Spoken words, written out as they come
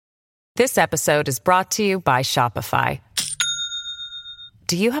This episode is brought to you by Shopify.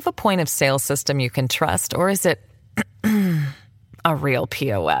 Do you have a point of sale system you can trust, or is it a real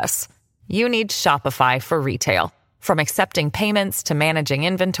POS? You need Shopify for retail. From accepting payments to managing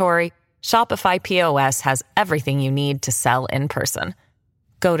inventory, Shopify POS has everything you need to sell in person.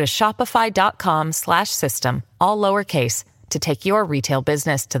 Go to shopify.com/system, all lowercase, to take your retail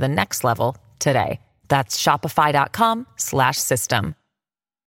business to the next level today. That's shopify.com/system.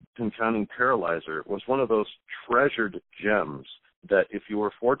 Pinconning Paralyzer was one of those treasured gems that if you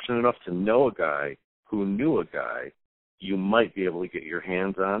were fortunate enough to know a guy who knew a guy, you might be able to get your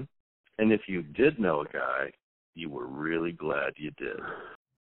hands on. And if you did know a guy, you were really glad you did.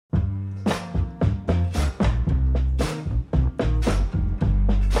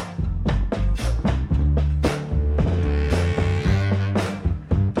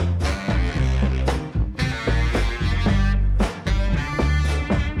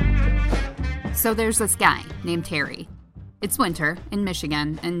 So there's this guy named Terry. It's winter in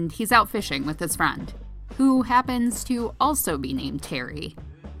Michigan, and he's out fishing with his friend, who happens to also be named Terry.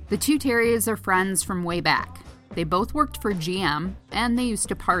 The two Terrys are friends from way back. They both worked for GM, and they used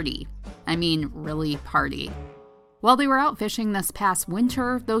to party. I mean, really party. While they were out fishing this past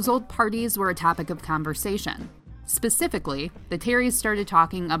winter, those old parties were a topic of conversation. Specifically, the Terrys started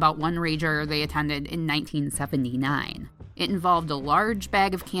talking about one rager they attended in 1979. It involved a large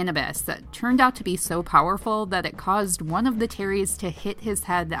bag of cannabis that turned out to be so powerful that it caused one of the Terrys to hit his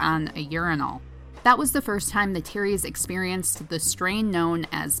head on a urinal. That was the first time the Terrys experienced the strain known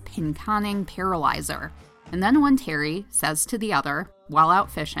as Pinconning Paralyzer. And then one Terry says to the other, while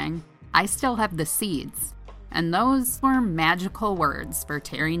out fishing, "I still have the seeds." And those were magical words for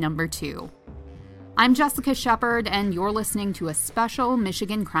Terry number 2. I'm Jessica Shepard, and you're listening to a special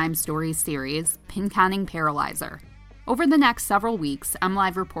Michigan Crime Stories series, Pinconning Paralyzer. Over the next several weeks,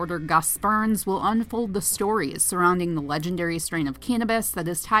 MLive reporter Gus Burns will unfold the stories surrounding the legendary strain of cannabis that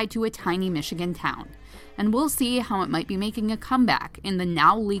is tied to a tiny Michigan town, and we'll see how it might be making a comeback in the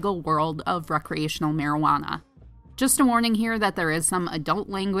now legal world of recreational marijuana. Just a warning here that there is some adult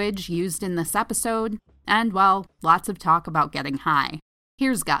language used in this episode, and, well, lots of talk about getting high.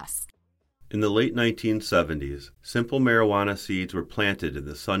 Here's Gus. In the late 1970s, simple marijuana seeds were planted in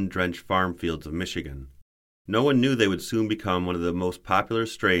the sun-drenched farm fields of Michigan. No one knew they would soon become one of the most popular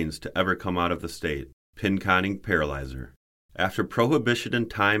strains to ever come out of the state, Pinconning Paralyzer. After prohibition and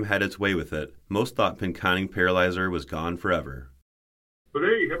time had its way with it, most thought Pinconning Paralyzer was gone forever. But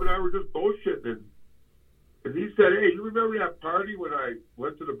hey, him and I were just bullshitting. And he said, "Hey, you remember that party when I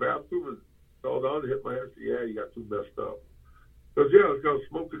went to the bathroom and fell down and hit my head?" I said, "Yeah, you got too messed up." He goes, "Yeah, I was going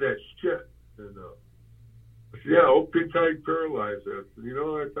smoking that shit." And I said, "Yeah, old Pinconning Paralyzer." I said,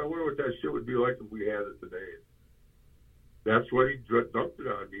 I wonder what that shit would be like if we had it today. That's what he dumped it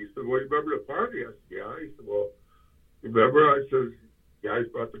on me. He said, "Well, you remember the party?" I said, "Yeah." He said, "Well, remember?" I said, "Guys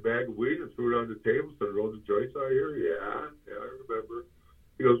brought the bag of weed and threw it on the table, so rolled the joints out here." Yeah, I remember.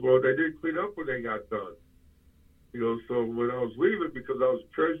 He goes, "Well, they didn't clean up when they got done." He goes, "So when I was leaving, because I was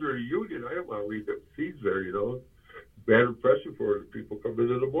treasurer of the union, I didn't want to leave them seeds there, Bad impression for the people coming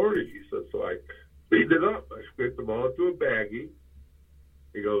in the morning." He said, "So I cleaned it up. I scraped them all into a baggie."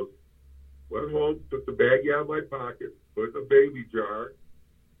 He goes, "Went home, took the baggie out of my pocket, put it in a baby jar,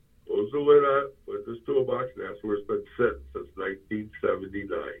 closed the lid on it, put it in this toolbox, and that's where it's been sitting since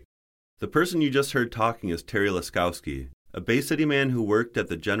 1979. The person you just heard talking is Terry Laskowski, a Bay City man who worked at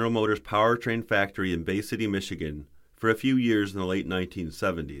the General Motors powertrain factory in Bay City, Michigan, for a few years in the late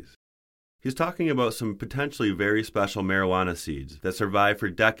 1970s. He's talking about some potentially very special marijuana seeds that survived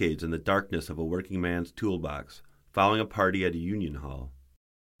for decades in the darkness of a working man's toolbox, following a party at a union hall.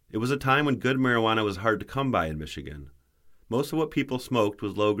 It was a time when good marijuana was hard to come by in Michigan. Most of what people smoked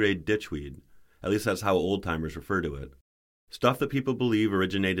was low-grade ditchweed, at least that's how old-timers refer to it. Stuff that people believe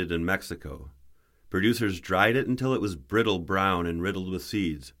originated in Mexico. Producers dried it until it was brittle brown and riddled with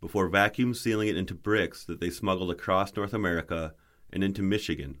seeds, before vacuum sealing it into bricks that they smuggled across North America and into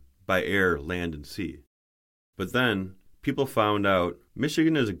Michigan, by air, land, and sea. But then, people found out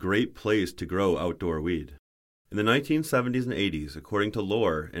Michigan is a great place to grow outdoor weed. In the 1970s and 80s, according to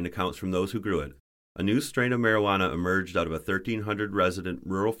lore and accounts from those who grew it, a new strain of marijuana emerged out of a 1,300-resident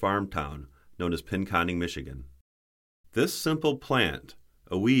rural farm town known as Pinconning, Michigan. This simple plant,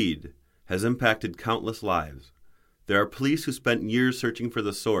 a weed, has impacted countless lives. There are police who spent years searching for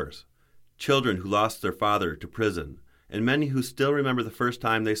the source, children who lost their father to prison, and many who still remember the first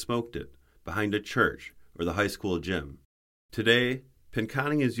time they smoked it, behind a church or the high school gym. Today,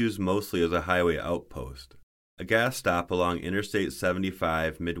 Pinconning is used mostly as a highway outpost, a gas stop along Interstate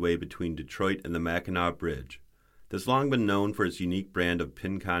 75 midway between Detroit and the Mackinac Bridge, that's long been known for its unique brand of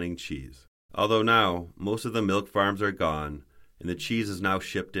Pinconning cheese. Although now, most of the milk farms are gone, and the cheese is now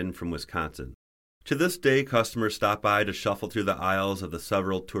shipped in from Wisconsin. To this day, customers stop by to shuffle through the aisles of the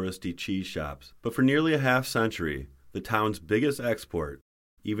several touristy cheese shops, but for nearly a half-century, the town's biggest export,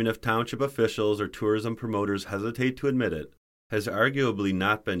 even if township officials or tourism promoters hesitate to admit it, has arguably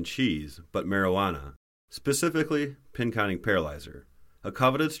not been cheese, but marijuana, specifically Pinconning Paralyzer, a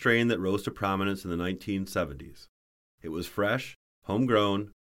coveted strain that rose to prominence in the 1970s. It was fresh,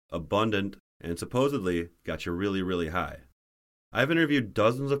 homegrown, abundant, and supposedly got you really, really high. I've interviewed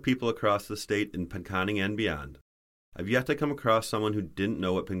dozens of people across the state in Pinconning and beyond. I've yet to come across someone who didn't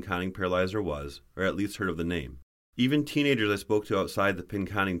know what Pinconning Paralyzer was, or at least heard of the name. Even teenagers I spoke to outside the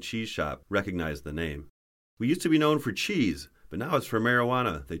Pinconning cheese shop recognized the name. We used to be known for cheese, but now it's for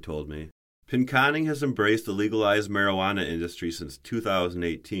marijuana, they told me. Pinconning has embraced the legalized marijuana industry since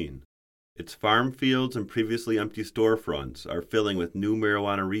 2018. Its farm fields and previously empty storefronts are filling with new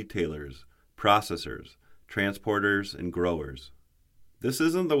marijuana retailers, processors, transporters, and growers. This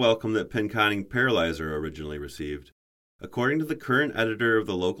isn't the welcome that Pinconning Paralyzer originally received. According to the current editor of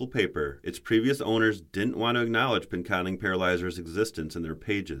the local paper, its previous owners didn't want to acknowledge Pinconning Paralyzer's existence in their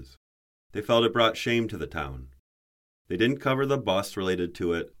pages. They felt it brought shame to the town. They didn't cover the bust related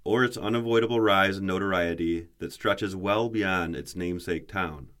to it, or its unavoidable rise in notoriety that stretches well beyond its namesake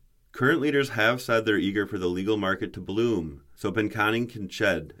town. Current leaders have said they're eager for the legal market to bloom so Pinconning can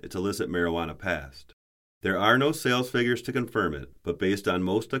shed its illicit marijuana past. There are no sales figures to confirm it, but based on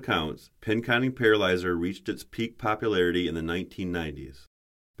most accounts, Pinconning Paralyzer reached its peak popularity in the 1990s.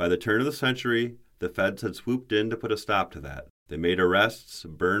 By the turn of the century, the feds had swooped in to put a stop to that. They made arrests,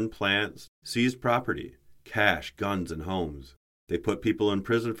 burned plants, seized property, cash, guns, and homes. They put people in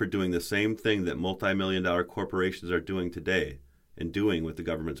prison for doing the same thing that multi-million-dollar corporations are doing today, and doing with the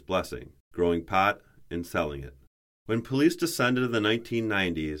government's blessing, growing pot and selling it. When police descended in the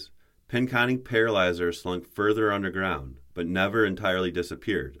 1990s, Pinconning Paralyzer slunk further underground, but never entirely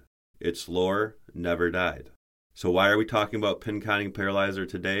disappeared. Its lore never died. So why are we talking about Pinconning Paralyzer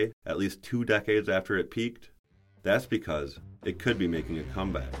today, at least 2 decades after it peaked? That's because it could be making a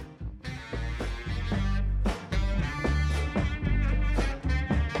comeback.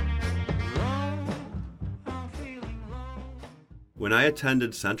 When I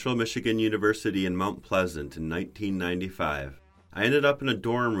attended Central Michigan University in Mount Pleasant in 1995, I ended up in a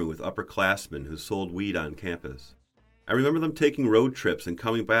dorm room with upperclassmen who sold weed on campus. I remember them taking road trips and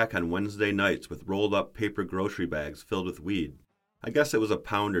coming back on Wednesday nights with rolled-up paper grocery bags filled with weed. I guess it was a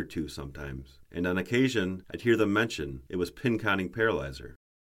pound or two sometimes, and on occasion I'd hear them mention it was Pinconning Paralyzer.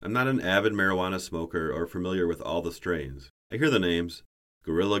 I'm not an avid marijuana smoker or familiar with all the strains. I hear the names: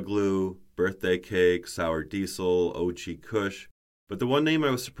 Gorilla Glue, Birthday Cake, Sour Diesel, OG Kush, but the one name I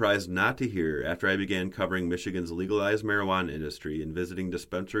was surprised not to hear after I began covering Michigan's legalized marijuana industry and visiting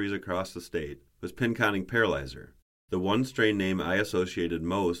dispensaries across the state was Pinconning Paralyzer, the one strain name I associated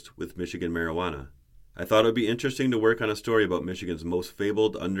most with Michigan marijuana. I thought it would be interesting to work on a story about Michigan's most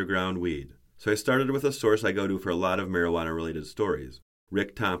fabled underground weed, so I started with a source I go to for a lot of marijuana-related stories,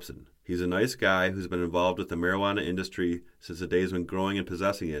 Rick Thompson. He's a nice guy who's been involved with the marijuana industry since the days when growing and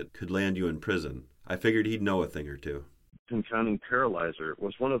possessing it could land you in prison. I figured he'd know a thing or two. Pinconning Paralyzer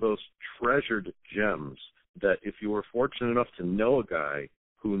was one of those treasured gems that if you were fortunate enough to know a guy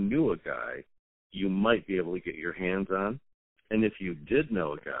who knew a guy, you might be able to get your hands on. And if you did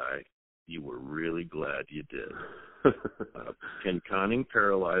know a guy, you were really glad you did. Pinconning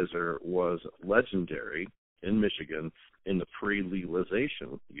Paralyzer was legendary in Michigan in the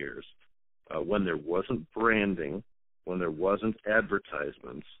pre-legalization years, when there wasn't branding, when there wasn't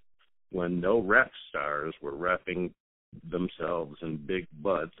advertisements, when no rap stars were rapping themselves in big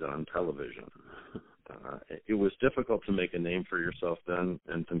buds on television. It was difficult to make a name for yourself then,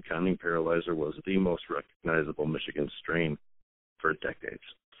 and Pinconning Paralyzer was the most recognizable Michigan strain for decades.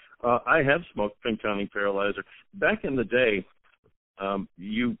 I have smoked Pinconning Paralyzer. Back in the day,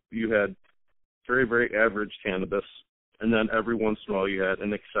 you had very, very average cannabis, and then every once in a while you had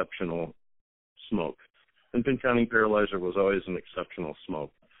an exceptional smoke. And Pinconning Paralyzer was always an exceptional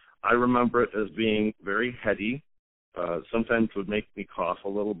smoke. I remember it as being very heady. Sometimes would make me cough a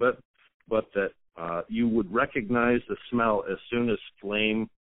little bit, but that you would recognize the smell as soon as flame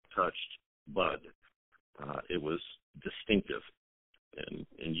touched bud. It was distinctive, and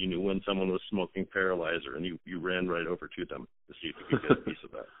you knew when someone was smoking Paralyzer, and you ran right over to them to see if you could get a piece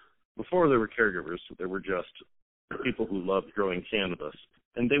of that. Before there were caregivers, there were just people who loved growing cannabis,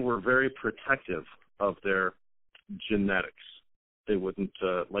 and they were very protective of their genetics. They wouldn't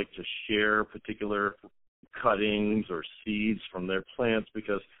like to share particular cuttings or seeds from their plants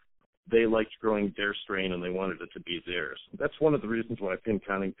because they liked growing their strain and they wanted it to be theirs. That's one of the reasons why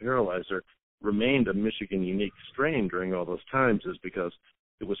Pinconning Paralyzer remained a Michigan unique strain during all those times, is because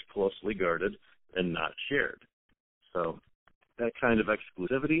it was closely guarded and not shared. So that kind of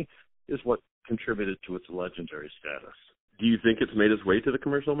exclusivity is what contributed to its legendary status. Do you think it's made its way to the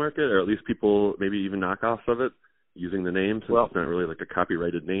commercial market, or at least people maybe even knockoffs of it using the name, since it's not really like a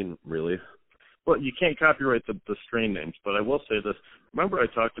copyrighted name, really? Well, you can't copyright the strain names, but I will say this. Remember I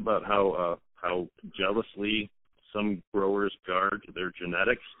talked about how jealously some growers guard their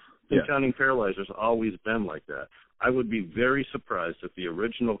genetics? Pinconning Paralyzer's always been like that. I would be very surprised if the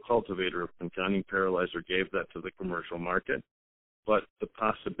original cultivator of Pinconning Paralyzer gave that to the commercial market, but the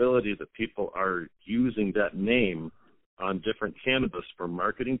possibility that people are using that name on different cannabis for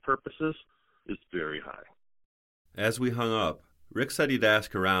marketing purposes is very high. As we hung up, Rick said he'd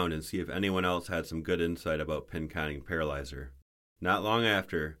ask around and see if anyone else had some good insight about Pinconning Paralyzer. Not long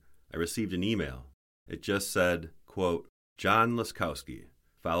after, I received an email. It just said, quote, John Laskowski,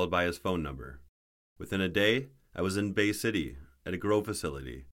 followed by his phone number. Within a day, I was in Bay City at a grow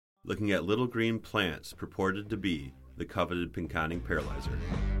facility, looking at little green plants purported to be the coveted Pinconning Paralyzer.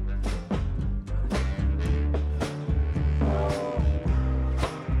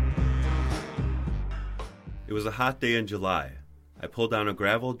 It was a hot day in July. I pulled down a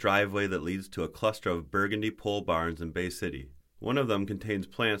gravel driveway that leads to a cluster of burgundy pole barns in Bay City. One of them contains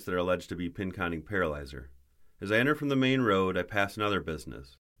plants that are alleged to be Pinconning Paralyzer. As I enter from the main road, I pass another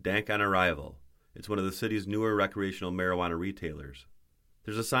business, Dank on Arrival. It's one of the city's newer recreational marijuana retailers.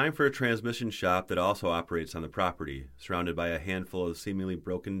 There's a sign for a transmission shop that also operates on the property, surrounded by a handful of seemingly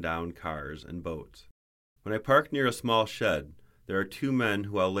broken down cars and boats. When I park near a small shed, there are two men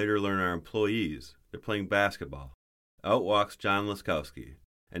who I'll later learn are employees. They're playing basketball. Out walks John Laskowski,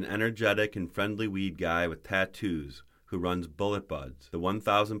 an energetic and friendly weed guy with tattoos who runs Bullet Buds, the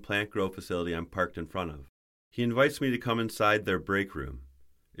 1,000 plant grow facility I'm parked in front of. He invites me to come inside their break room.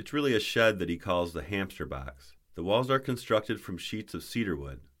 It's really a shed that he calls the hamster box. The walls are constructed from sheets of cedar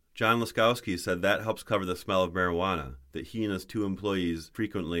wood. John Laskowski said that helps cover the smell of marijuana that he and his two employees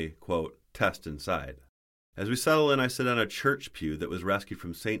frequently, quote, test inside. As we settle in, I sit on a church pew that was rescued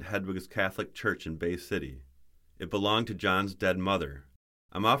from St. Hedwig's Catholic Church in Bay City. It belonged to John's dead mother.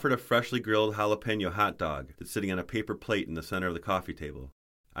 I'm offered a freshly grilled jalapeno hot dog that's sitting on a paper plate in the center of the coffee table.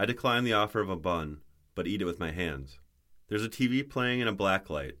 I decline the offer of a bun, but eat it with my hands. There's a TV playing and a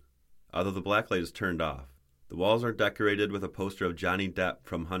blacklight, although the blacklight is turned off. The walls are decorated with a poster of Johnny Depp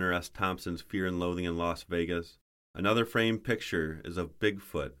from Hunter S. Thompson's Fear and Loathing in Las Vegas. Another framed picture is of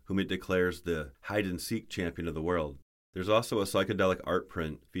Bigfoot, whom it declares the hide-and-seek champion of the world. There's also a psychedelic art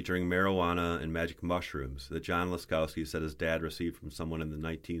print featuring marijuana and magic mushrooms that John Laskowski said his dad received from someone in the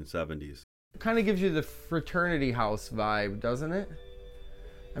 1970s. It kind of gives you the fraternity house vibe, doesn't it?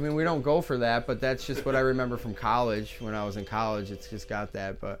 I mean, we don't go for that, but that's just what I remember from college. When I was in college, it's just got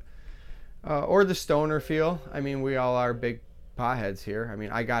that. But or the stoner feel. I mean, we all are big potheads here. I mean,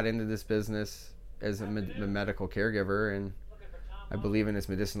 I got into this business as a medical caregiver, and I believe in its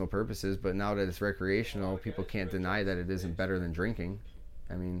medicinal purposes, but now that it's recreational, people can't deny that it isn't better than drinking.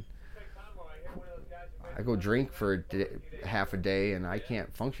 I mean, I go drink for half a day, and I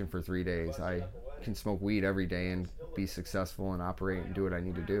can't function for 3 days. I can smoke weed every day and be successful and operate and do what I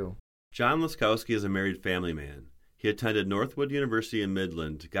need to do. John Laskowski is a married family man. He attended Northwood University in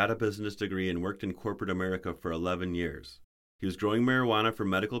Midland, got a business degree, and worked in corporate America for 11 years. He was growing marijuana for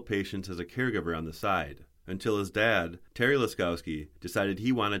medical patients as a caregiver on the side, until his dad, Terry Laskowski, decided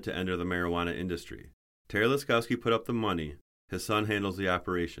he wanted to enter the marijuana industry. Terry Laskowski put up the money. His son handles the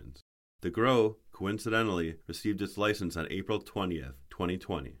operations. The grow, coincidentally, received its license on April 20th,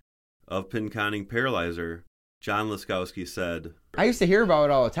 2020. Of Pinconning Paralyzer, John Laskowski said, I used to hear about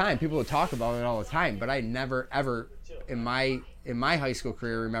it all the time. People would talk about it all the time, but I never, ever, in my high school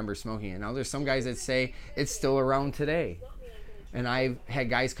career, remember smoking it. Now, there's some guys that say it's still around today. And I've had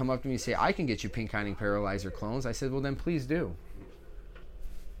guys come up to me and say, I can get you Pinconning Paralyzer clones. I said, well, then please do.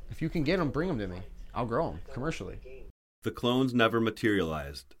 If you can get them, bring them to me. I'll grow them commercially. The clones never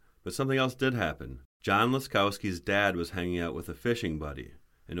materialized, but something else did happen. John Laskowski's dad was hanging out with a fishing buddy,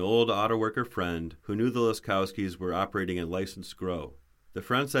 an old auto worker friend who knew the Laskowskis were operating a licensed grow. The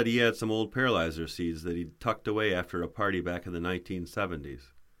friend said he had some old Paralyzer seeds that he'd tucked away after a party back in the 1970s.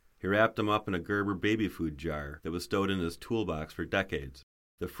 He wrapped them up in a Gerber baby food jar that was stowed in his toolbox for decades.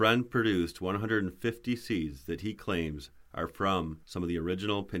 The friend produced 150 seeds that he claims are from some of the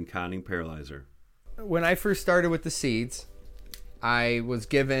original Pinconning Paralyzer. When I first started with the seeds, I was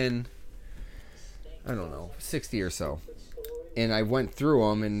given, 60 or so. And I went through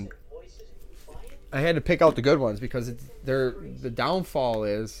them, and I had to pick out the good ones because the downfall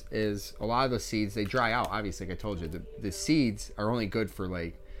is a lot of the seeds, they dry out. Obviously, like I told you, the seeds are only good for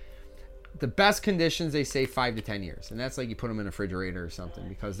like the best conditions. They say 5 to 10 years, and that's like you put them in a refrigerator or something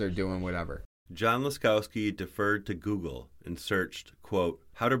because they're doing whatever. John Laskowski deferred to Google and searched, quote,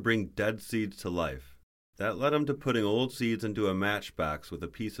 how to bring dead seeds to life. That led him to putting old seeds into a matchbox with a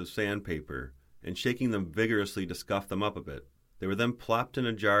piece of sandpaper and shaking them vigorously to scuff them up a bit. They were then plopped in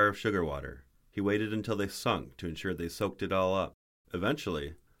a jar of sugar water. He waited until they sunk to ensure they soaked it all up.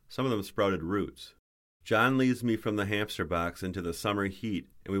 Eventually, some of them sprouted roots. John leads me from the hamster box into the summer heat,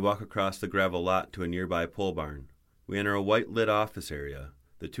 and we walk across the gravel lot to a nearby pole barn. We enter a white-lit office area.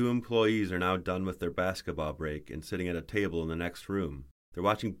 The 2 employees are now done with their basketball break and sitting at a table in the next room. They're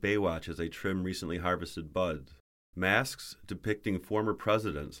watching Baywatch as they trim recently harvested buds. Masks depicting former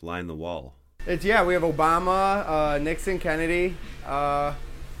presidents line the wall. We have Obama, Nixon, Kennedy,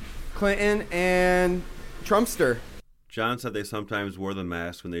 Clinton, and Trumpster. John said they sometimes wore the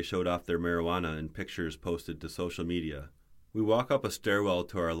masks when they showed off their marijuana in pictures posted to social media. We walk up a stairwell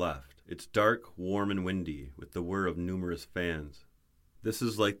to our left. It's dark, warm, and windy, with the whir of numerous fans. This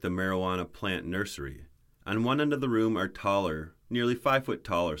is like the marijuana plant nursery. On one end of the room are taller, nearly 5 foot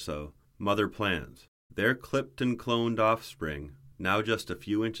tall or so, mother plants. Their clipped and cloned offspring, now just a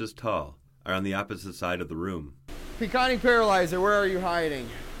few inches tall, are on the opposite side of the room. Pinconning Paralyzer, where are you hiding?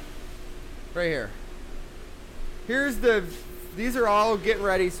 Right here. These are all getting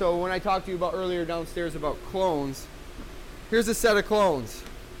ready, so when I talked to you about earlier downstairs about clones, here's a set of clones.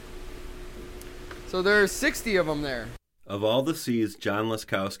 So there's 60 of them there. Of all the seeds John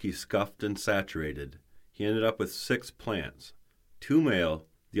Laskowski scuffed and saturated, he ended up with 6 plants. 2 male,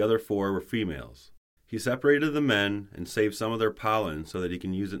 the other 4 were females. He separated the men and saved some of their pollen so that he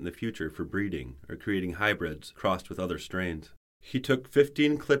can use it in the future for breeding or creating hybrids crossed with other strains. He took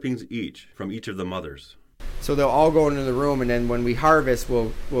 15 clippings each from each of the mothers. So they'll all go into the room, and then when we harvest,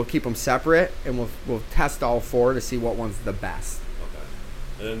 we'll keep them separate, and we'll test all 4 to see what one's the best. Okay.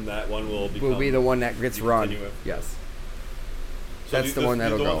 And then that one will be the one that gets run. Yes. So that's the one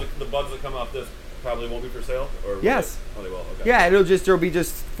that'll go. The buds that come off this probably won't be for sale? Or yes. They will? Okay. Yeah, there'll be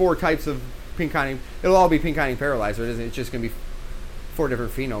just 4 types of Pinconning. It'll all be Pinconning Paralyzer. It's just going to be 4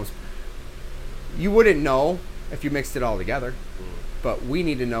 different phenoms. You wouldn't know if you mixed it all together, but we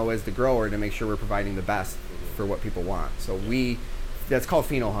need to know as the grower to make sure we're providing the best for what people want. So that's called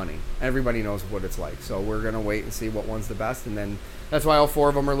pheno hunting. Everybody knows what it's like. So we're going to wait and see what one's the best, and then that's why all 4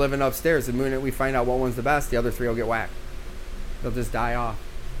 of them are living upstairs. The minute we find out what one's the best, the other 3 will get whacked. They'll just die off.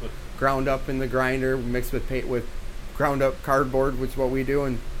 Ground up in the grinder, mixed with ground up cardboard, which is what we do,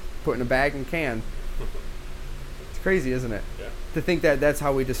 and put in a bag and can. It's crazy, isn't it? Yeah. To think that that's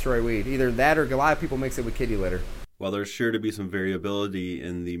how we destroy weed. Either that or a lot of people mix it with kitty litter. While there's sure to be some variability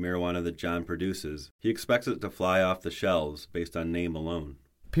in the marijuana that John produces, he expects it to fly off the shelves based on name alone.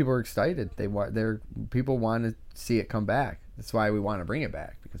 People are excited. People want to see it come back. That's why we want to bring it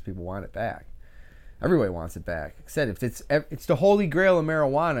back, because people want it back. Everybody wants it back. Like I said, if it's the holy grail of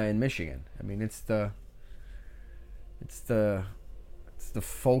marijuana in Michigan. I mean, it's the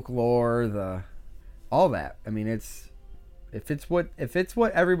folklore, all that. I mean, if it's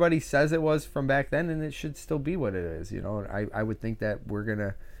what everybody says it was from back then, then it should still be what it is. You know, I would think that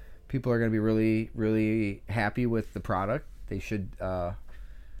people are gonna be really, really happy with the product. They should. I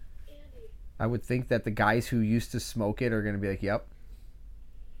would think that the guys who used to smoke it are gonna be like, yep.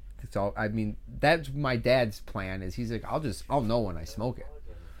 It's all. I mean, that's my dad's plan. Is he's like, I'll know when I smoke it.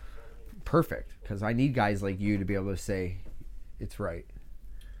 Perfect, because I need guys like you to be able to say it's right.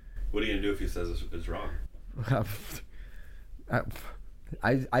 What are you gonna do if he says it's wrong?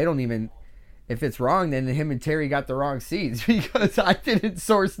 I don't even. If it's wrong, then him and Terry got the wrong seeds, because I didn't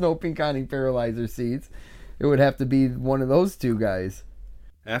source no Pinconning Paralyzer seeds. It would have to be one of those 2 guys.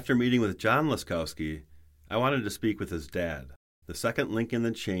 After meeting with John Laskowski, I wanted to speak with his dad, the second link in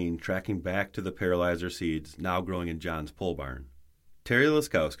the chain tracking back to the Paralyzer seeds now growing in John's pole barn. Terry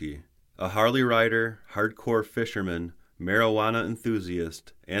Laskowski, a Harley rider, hardcore fisherman, marijuana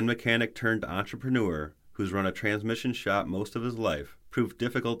enthusiast, and mechanic turned entrepreneur who's run a transmission shop most of his life, proved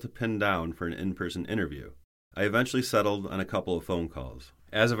difficult to pin down for an in-person interview. I eventually settled on a couple of phone calls.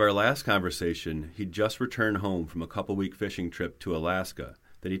 As of our last conversation, he'd just returned home from a couple-week fishing trip to Alaska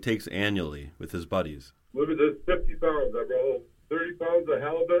that he takes annually with his buddies. Look at this, 50 pounds. I brought home 30 pounds of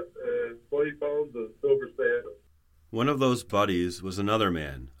halibut and 20 pounds of silver salmon. One of those buddies was another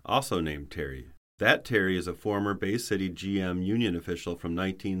man, also named Terry. That Terry is a former Bay City GM union official from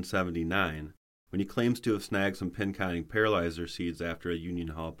 1979, when he claims to have snagged some Pinconning Paralyzer seeds after a Union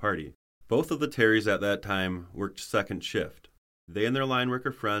Hall party. Both of the Terrys at that time worked second shift. They and their line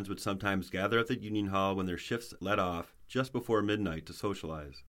worker friends would sometimes gather at the Union Hall when their shifts let off just before midnight to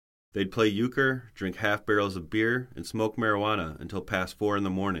socialize. They'd play euchre, drink half barrels of beer, and smoke marijuana until past 4 in the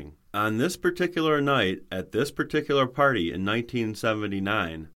morning. On this particular night, at this particular party in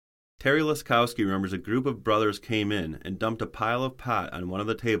 1979, Terry Laskowski remembers a group of brothers came in and dumped a pile of pot on one of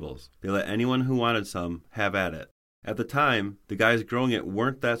the tables. They let anyone who wanted some have at it. At the time, the guys growing it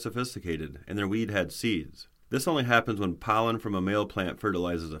weren't that sophisticated, and their weed had seeds. This only happens when pollen from a male plant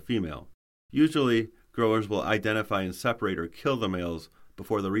fertilizes a female. Usually, growers will identify and separate or kill the males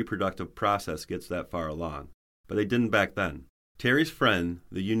before the reproductive process gets that far along. But they didn't back then. Terry's friend,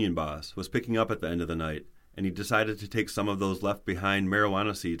 the union boss, was picking up at the end of the night, and he decided to take some of those left-behind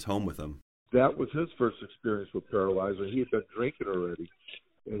marijuana seeds home with him. That was his first experience with Paralyzer. He had been drinking already,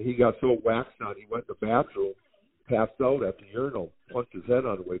 and he got so waxed on, he went in the bathroom, passed out at the urinal, punched his head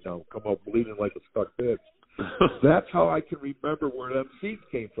on the way down, come out bleeding like a stuck pig. That's how I can remember where them seeds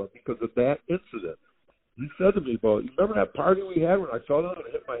came from, because of that incident. He said to me, "Well, you remember that party we had when I fell down and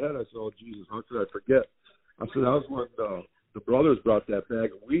hit my head?" I said, "Oh, Jesus, how could I forget?" I said, "That was when the brothers brought that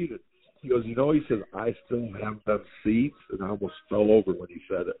bag of weed." And he goes, "You know," he says, "I still have them seeds," and I almost fell over when he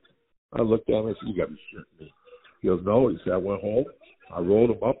said it. I looked at him and I said, "You got to be shitting me." He goes, "No," he said, "I went home, I rolled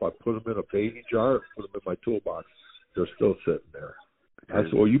them up, I put them in a baby jar, and put them in my toolbox. They're still sitting there." I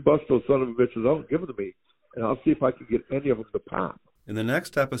said, "Well, you bust those son of a bitches out and give them to me, and I'll see if I can get any of them to pop." In the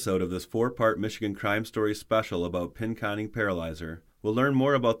next episode of this 4-part Michigan Crime Story special about Pinconning Paralyzer, we'll learn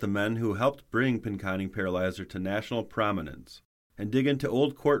more about the men who helped bring Pinconning Paralyzer to national prominence, and dig into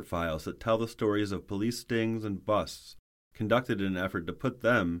old court files that tell the stories of police stings and busts conducted in an effort to put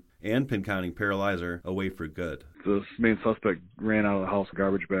them and Pinconning Paralyzer away for good. The main suspect ran out of the house a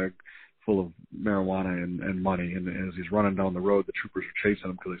garbage bag full of marijuana and money, and as he's running down the road, the troopers were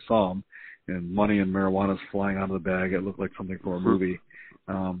chasing him because they saw him, and money and marijuana's flying out of the bag. It looked like something for a movie,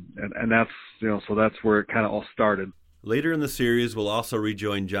 and that's, so that's where it kind of all started. Later in the series, we'll also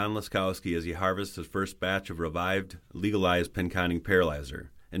rejoin John Laskowski as he harvests his first batch of revived, legalized Pinconning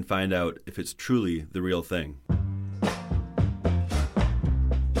Paralyzer and find out if it's truly the real thing.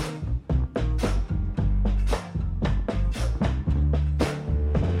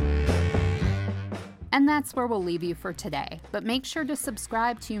 And that's where we'll leave you for today. But make sure to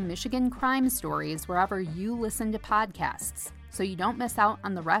subscribe to Michigan Crime Stories wherever you listen to podcasts, so you don't miss out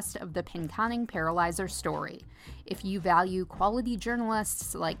on the rest of the Pinconning Paralyzer story. If you value quality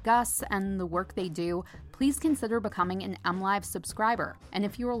journalists like Gus and the work they do, please consider becoming an MLive subscriber. And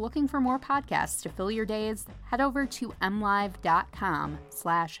if you are looking for more podcasts to fill your days, head over to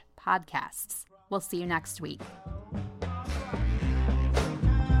mlive.com/podcasts. We'll see you next week.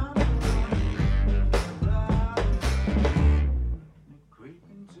 Creep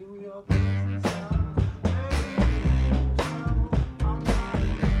into your business.